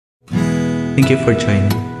Thank you for joining.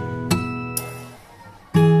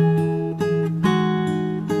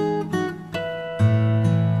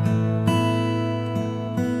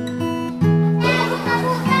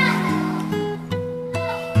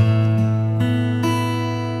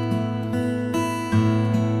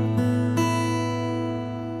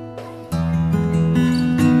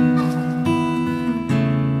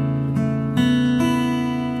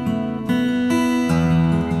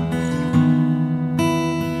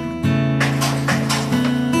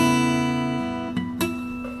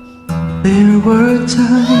 There were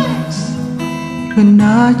times when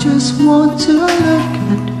I just want to look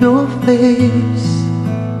at your face,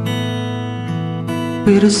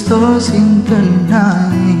 with the stars in the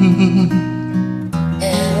night.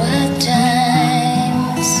 There were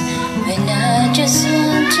times when I just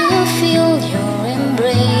want to feel your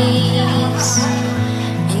embrace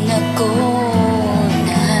in a cold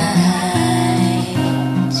night.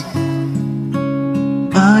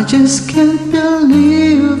 I just can't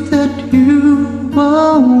believe that you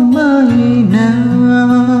are mine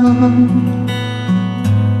now.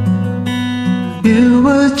 You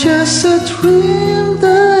were just a dream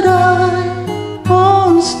that I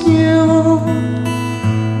once knew.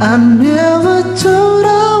 I never thought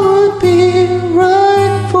I would be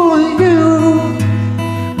right for you.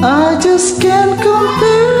 I just can't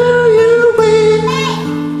compare you with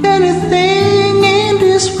anything in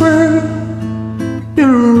this world.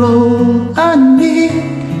 You're all I need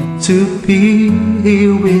to be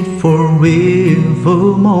with forevermore.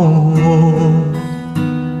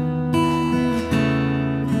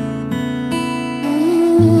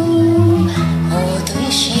 All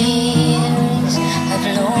these years I've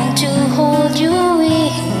longed to hold you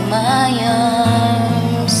in my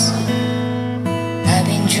arms. I've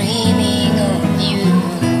been dreaming of you.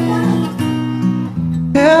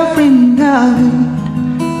 Every night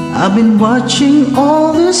I've been watching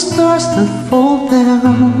all the stars that fall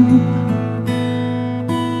down,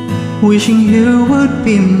 wishing you would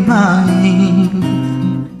be mine.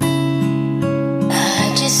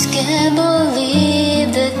 I just can't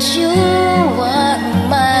believe that you are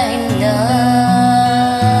mine now.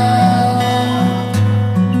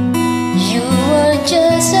 You were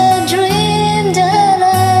just a dream that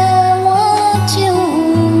I want you.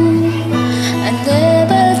 I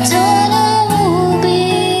never thought I would be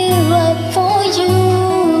right for you.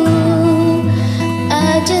 I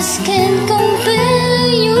just can't compare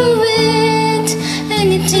you with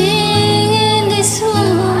anything in this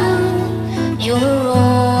world. You're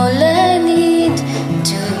all I need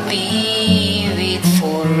to be with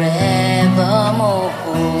forevermore.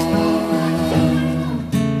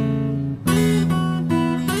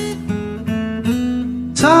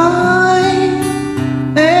 Time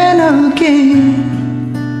and again,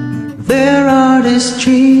 there are these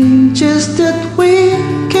changes that we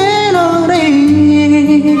cannot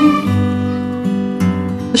end.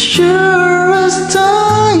 As sure as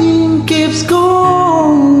time keeps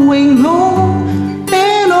going on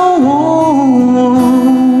and on,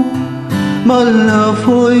 my love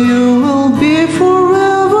for you will be forevermore.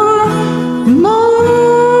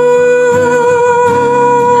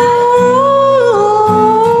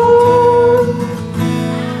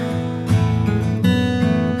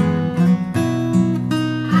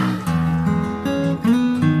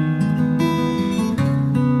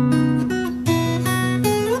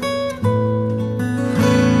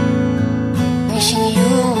 Wishing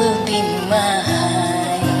you will be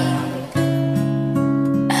mine.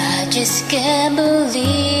 I just can't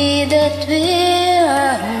believe that we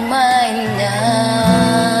are mine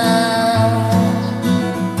now.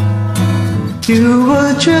 You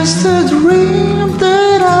were just a dream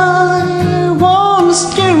that I once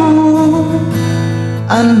knew.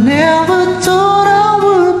 I never thought I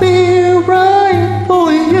would be right for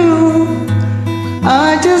you.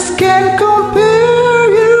 I just can't compare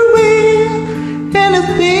you with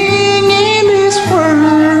anything in this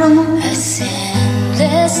world. As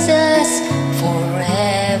endless as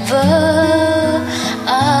forever,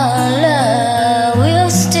 our love will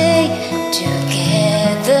stay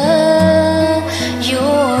together.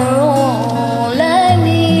 You're all I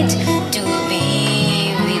need to be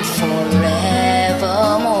with forevermore.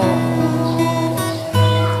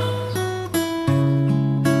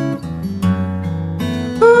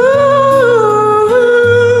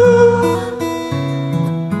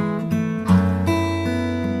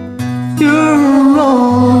 You're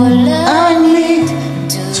all I need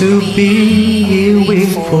to be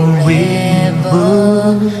with forevermore.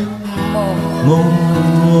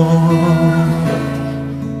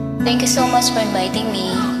 Thank you so much for inviting me.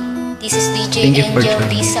 This is DJ Thank you for Angel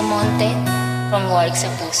joining. Lisa Monte. from Warwick sa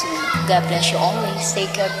puso. God bless you always.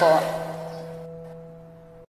 Take care po.